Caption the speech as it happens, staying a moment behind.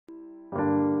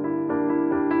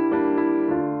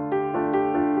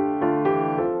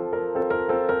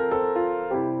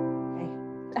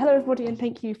everybody, and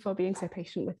thank you for being so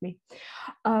patient with me.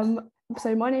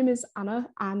 So my name is Anna,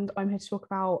 and I'm here to talk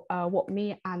about what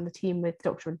me and the team with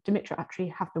Dr. Dimitra Atri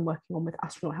have been working on with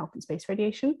astronaut health and space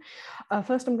radiation.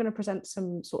 First, I'm going to present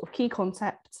some sort of key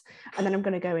concepts, and then I'm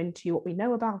going to go into what we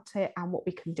know about it and what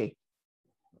we can do.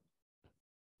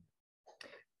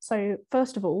 So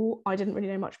first of all, I didn't really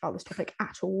know much about this topic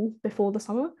at all before the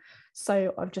summer,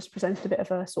 so I've just presented a bit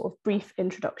of a sort of brief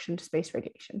introduction to space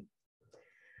radiation.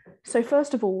 So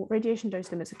first of all, radiation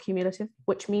dose limits are cumulative,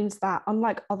 which means that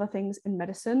unlike other things in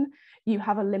medicine, you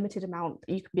have a limited amount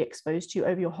that you can be exposed to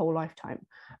over your whole lifetime.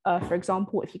 For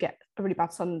example, if you get a really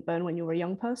bad sunburn when you're a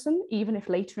young person, even if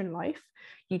later in life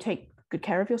you take good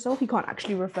care of yourself, you can't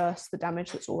actually reverse the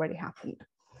damage that's already happened.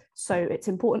 So it's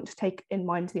important to take in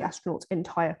mind the astronaut's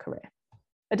entire career.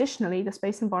 Additionally, the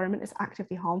space environment is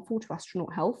actively harmful to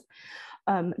astronaut health,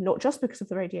 not just because of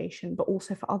the radiation, but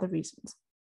also for other reasons.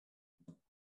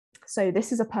 So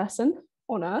this is a person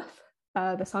on Earth.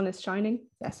 The sun is shining,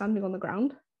 they're standing on the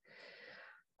ground.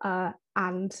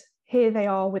 And here they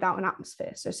are without an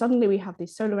atmosphere. So suddenly we have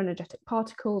these solar energetic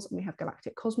particles and we have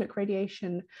galactic cosmic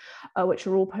radiation, which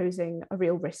are all posing a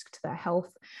real risk to their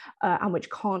health and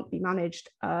which can't be managed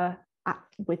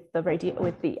with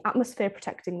the atmosphere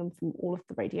protecting them from all of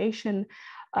the radiation,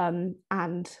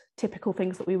 and typical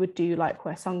things that we would do, like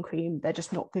wear sun cream, they're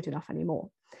just not good enough anymore.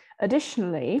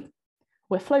 Additionally,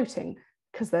 we're floating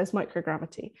because there's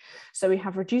microgravity. So we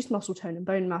have reduced muscle tone and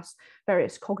bone mass,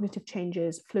 various cognitive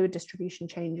changes, fluid distribution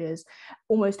changes.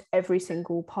 Almost every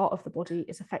single part of the body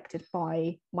is affected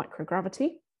by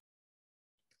microgravity.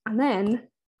 And then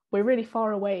we're really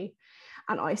far away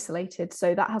and isolated.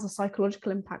 So that has a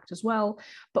psychological impact as well,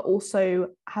 but also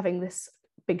having this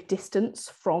big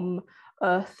distance from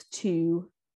Earth to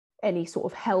any sort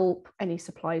of help, any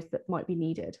supplies that might be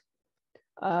needed.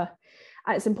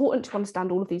 And it's important to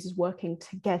understand all of these as working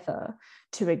together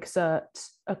to exert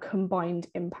a combined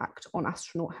impact on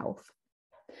astronaut health.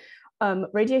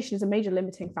 Radiation is a major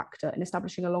limiting factor in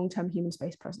establishing a long-term human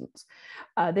space presence.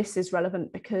 This is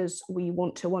relevant because we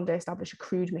want to one day establish a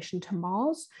crewed mission to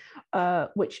Mars,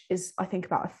 which is, I think,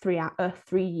 about a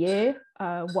 3-year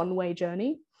one-way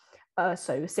journey.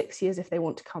 So 6 years if they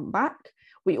want to come back.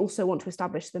 We also want to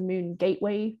establish the Moon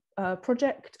Gateway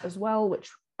project as well, which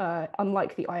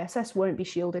unlike the ISS, won't be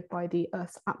shielded by the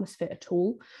Earth's atmosphere at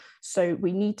all. So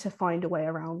we need to find a way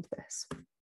around this.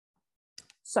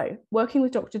 So working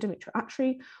with Dr. Dimitra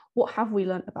Atri, what have we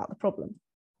learned about the problem?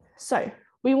 So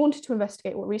we wanted to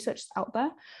investigate what research is out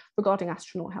there regarding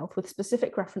astronaut health with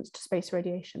specific reference to space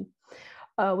radiation.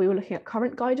 We were looking at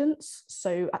current guidance.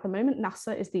 So at the moment,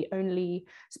 NASA is the only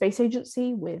space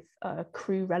agency with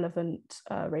crew relevant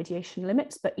radiation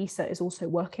limits, but ESA is also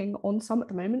working on some at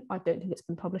the moment. I don't think it's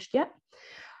been published yet.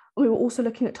 We were also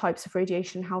looking at types of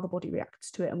radiation, how the body reacts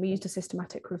to it, and we used a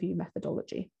systematic review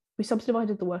methodology. We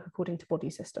subdivided the work according to body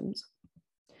systems.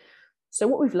 So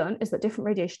what we've learned is that different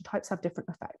radiation types have different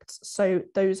effects. So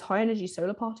those high energy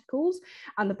solar particles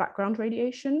and the background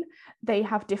radiation, they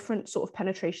have different sort of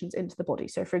penetrations into the body.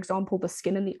 So for example, the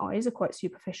skin and the eyes are quite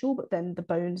superficial, but then the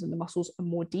bones and the muscles are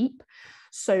more deep.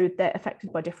 So they're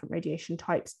affected by different radiation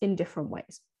types in different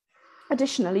ways.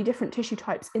 Additionally, different tissue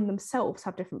types in themselves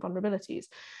have different vulnerabilities.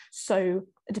 So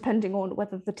depending on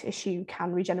whether the tissue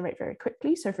can regenerate very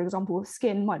quickly. So for example, the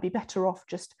skin might be better off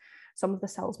just some of the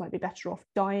cells might be better off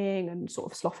dying and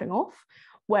sort of sloughing off,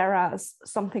 whereas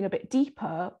something a bit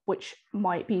deeper, which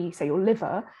might be, say, your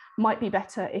liver, might be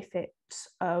better if it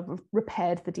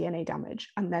repaired the DNA damage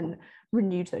and then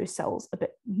renewed those cells a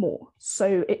bit more.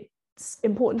 So it's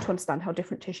important to understand how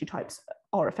different tissue types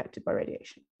are affected by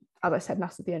radiation. As I said,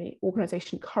 NASA is the only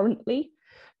organization currently,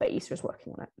 but ESA is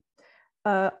working on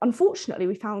it. Unfortunately,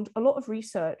 we found a lot of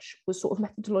research was sort of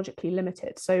methodologically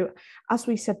limited. So as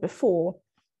we said before,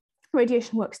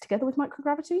 radiation works together with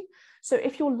microgravity. So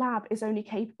if your lab is only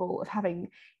capable of having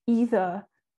either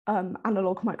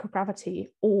analog microgravity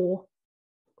or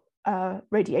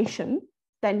radiation,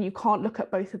 then you can't look at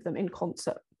both of them in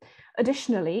concert.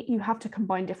 Additionally, you have to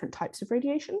combine different types of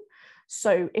radiation.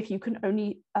 So if you can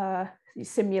only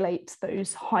simulate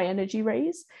those high energy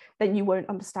rays, then you won't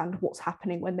understand what's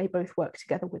happening when they both work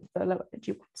together with the low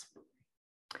energy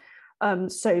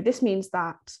ones. So this means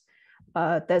that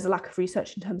there's a lack of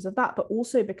research in terms of that, but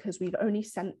also because we've only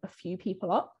sent a few people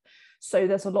up. So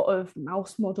there's a lot of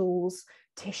mouse models,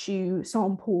 tissue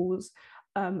samples,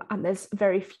 and there's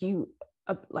very few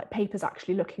like papers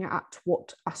actually looking at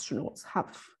what astronauts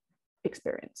have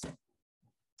experienced.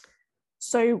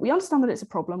 So we understand that it's a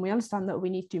problem. We understand that we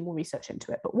need to do more research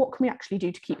into it, but what can we actually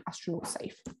do to keep astronauts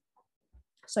safe?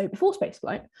 So before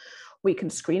spaceflight, we can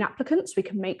screen applicants. We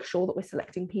can make sure that we're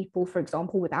selecting people, for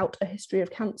example, without a history of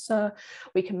cancer.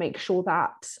 We can make sure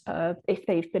that if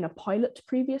they've been a pilot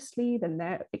previously, then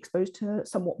they're exposed to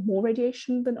somewhat more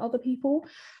radiation than other people.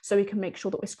 So we can make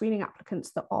sure that we're screening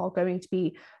applicants that are going to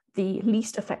be the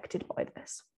least affected by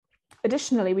this.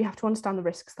 Additionally, we have to understand the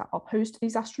risks that are posed to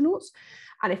these astronauts.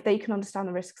 And if they can understand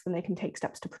the risks, then they can take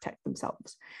steps to protect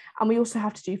themselves. And we also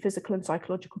have to do physical and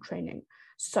psychological training.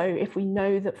 So if we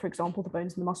know that, for example, the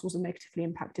bones and the muscles are negatively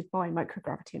impacted by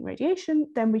microgravity and radiation,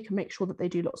 then we can make sure that they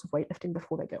do lots of weightlifting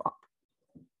before they go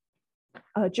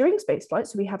up. During spaceflight,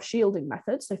 so we have shielding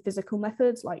methods, so physical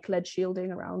methods like lead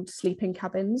shielding around sleeping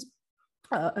cabins,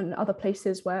 and other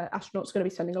places where astronauts are going to be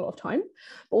spending a lot of time,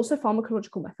 but also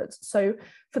pharmacological methods. So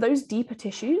for those deeper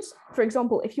tissues, for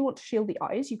example, if you want to shield the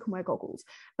eyes, you can wear goggles,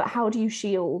 but how do you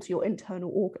shield your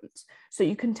internal organs? So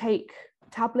you can take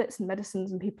tablets and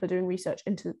medicines, and people are doing research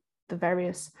into the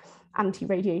various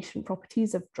anti-radiation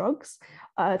properties of drugs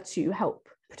to help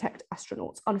protect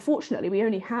astronauts. Unfortunately, we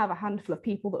only have a handful of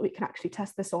people that we can actually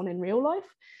test this on in real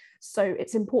life. So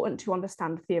it's important to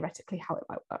understand theoretically how it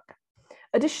might work.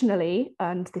 Additionally,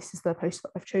 and this is the post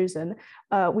that I've chosen,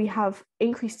 we have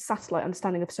increased satellite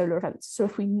understanding of solar events. So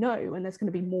if we know when there's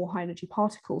going to be more high energy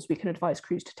particles, we can advise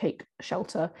crews to take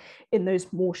shelter in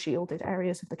those more shielded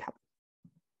areas of the cabin.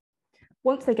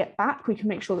 Once they get back, we can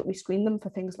make sure that we screen them for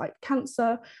things like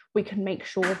cancer. We can make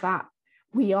sure that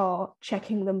we are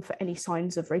checking them for any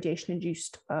signs of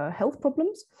radiation-induced health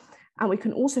problems. And we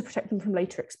can also protect them from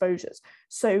later exposures.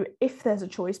 So if there's a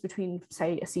choice between,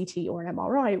 say, a CT or an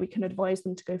MRI, we can advise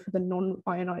them to go for the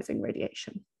non-ionizing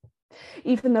radiation.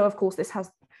 Even though, of course, this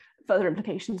has further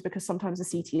implications because sometimes a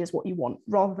CT is what you want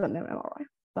rather than an MRI,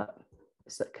 but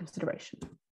it's a consideration.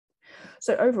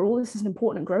 So overall, this is an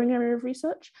important and growing area of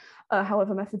research.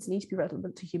 However, methods need to be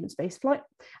relevant to human spaceflight,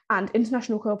 and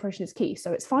international cooperation is key.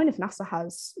 So it's fine if NASA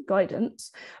has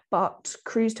guidance, but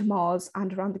crews to Mars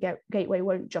and around the Gateway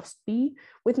won't just be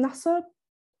with NASA.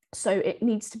 So it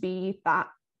needs to be that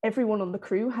everyone on the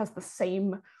crew has the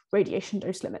same radiation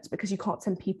dose limits, because you can't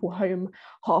send people home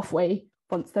halfway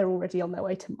once they're already on their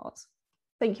way to Mars.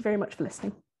 Thank you very much for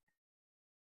listening.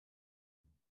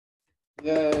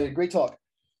 Yeah, great talk.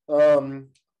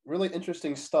 Really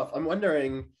interesting stuff. I'm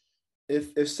wondering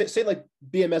if say like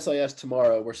BMSIS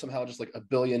tomorrow, we're somehow just like $1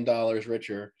 billion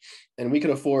richer, and we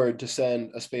could afford to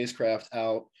send a spacecraft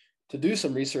out to do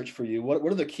some research for you. What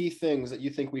are the key things that you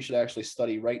think we should actually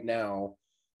study right now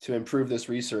to improve this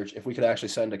research? If we could actually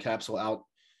send a capsule out,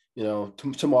 you know,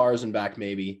 to Mars and back,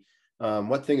 maybe,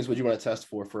 what things would you want to test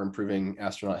for improving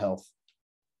astronaut health?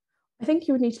 I think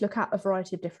you would need to look at a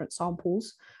variety of different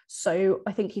samples. So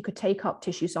I think you could take up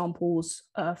tissue samples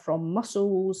from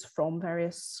muscles, from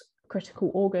various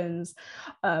critical organs,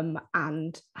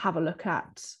 and have a look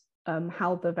at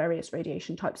how the various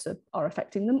radiation types are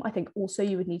affecting them. I think also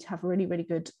you would need to have really, really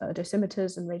good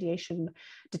dosimeters and radiation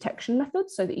detection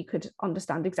methods so that you could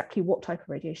understand exactly what type of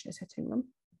radiation is hitting them.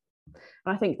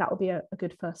 And I think that would be a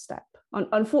good first step.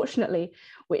 Unfortunately,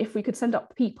 if we could send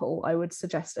up people, I would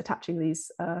suggest attaching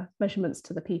these measurements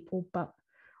to the people, but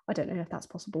I don't know if that's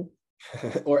possible.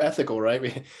 Or ethical,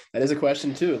 right? That is a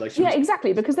question too. Like, yeah,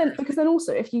 exactly. Because then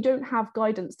also, if you don't have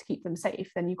guidance to keep them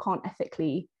safe, then you can't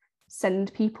ethically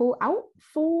send people out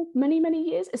for many, many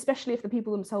years, especially if the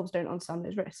people themselves don't understand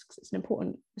those risks. It's an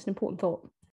important thought.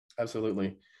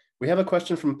 Absolutely. We have a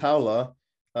question from Paula.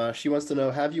 She wants to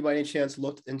know, have you by any chance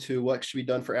looked into what should be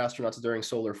done for astronauts during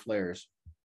solar flares?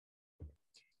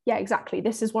 Yeah, exactly.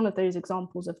 This is one of those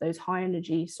examples of those high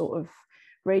energy sort of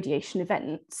radiation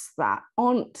events that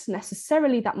aren't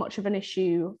necessarily that much of an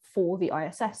issue for the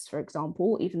ISS, for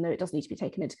example, even though it does need to be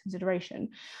taken into consideration,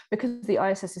 because the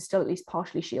ISS is still at least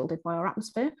partially shielded by our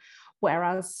atmosphere.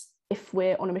 Whereas if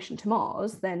we're on a mission to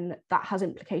Mars, then that has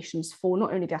implications for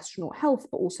not only the astronaut health,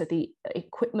 but also the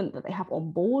equipment that they have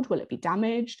on board. Will it be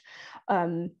damaged?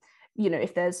 You know,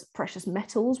 if there's precious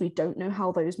metals, we don't know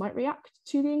how those might react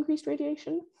to the increased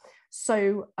radiation.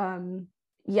 So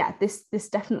yeah, this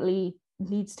definitely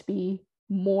needs to be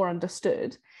more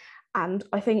understood. And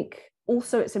I think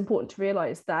also it's important to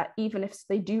realize that even if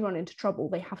they do run into trouble,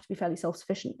 they have to be fairly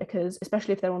self-sufficient, because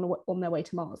especially if they're on their way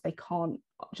to Mars, they can't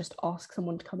just ask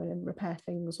someone to come in and repair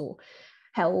things or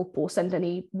help or send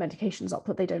any medications up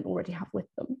that they don't already have with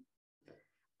them.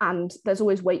 And there's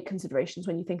always weight considerations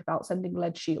when you think about sending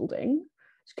lead shielding,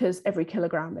 because every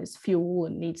kilogram is fuel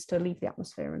and needs to leave the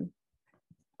atmosphere, and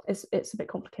it's a bit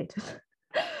complicated.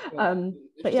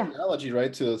 But yeah, analogy,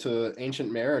 right, to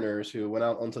ancient mariners who went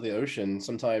out onto the ocean,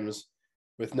 sometimes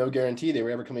with no guarantee they were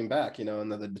ever coming back, you know,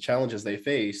 and the challenges they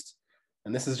faced.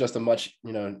 And this is just a much,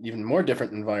 you know, even more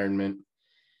different environment.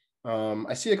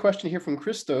 I see a question here from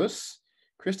Christos.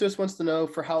 Christos wants to know,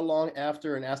 for how long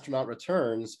after an astronaut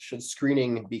returns should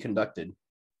screening be conducted?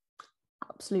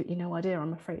 Absolutely no idea,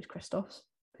 I'm afraid, Christos.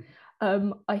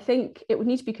 I think it would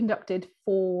need to be conducted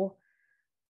for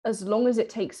as long as it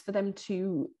takes for them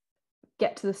to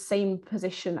get to the same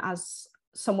position as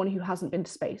someone who hasn't been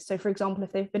to space. So, for example,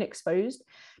 if they've been exposed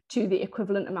to the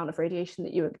equivalent amount of radiation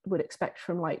that you would expect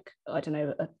from, like, I don't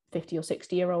know, a 50 or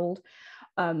 60-year-old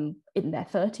in their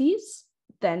 30s,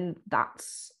 then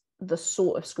that's the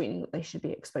sort of screening that they should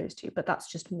be exposed to. But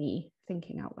that's just me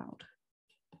thinking out loud.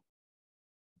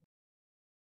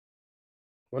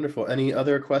 Wonderful. Any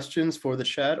other questions for the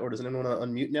chat, or does anyone want to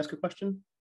unmute and ask a question?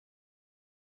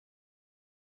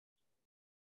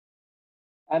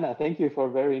 Anna, thank you for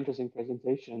a very interesting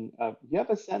presentation. Do you have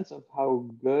a sense of how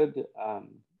good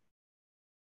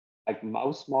like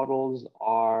mouse models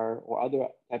are, or other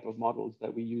type of models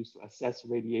that we use to assess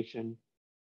radiation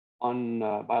on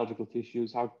biological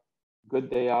tissues, how good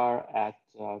they are at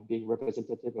being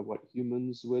representative of what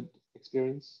humans would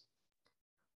experience?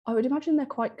 I would imagine they're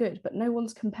quite good, but no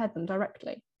one's compared them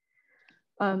directly.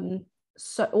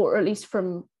 So, or at least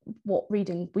from what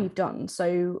reading we've done.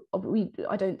 So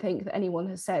I don't think that anyone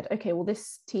has said, okay, well,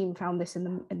 this team found this in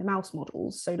the mouse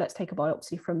models, so let's take a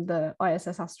biopsy from the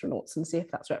ISS astronauts and see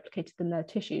if that's replicated in their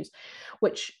tissues,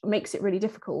 which makes it really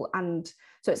difficult. And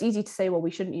so it's easy to say, well,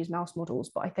 we shouldn't use mouse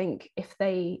models, but I think if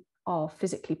they are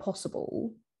physically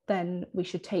possible, then we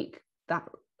should take that,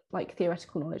 like,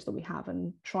 theoretical knowledge that we have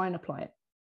and try and apply it.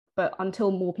 But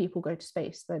until more people go to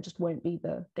space, there just won't be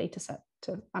the data set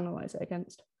to analyze it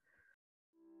against.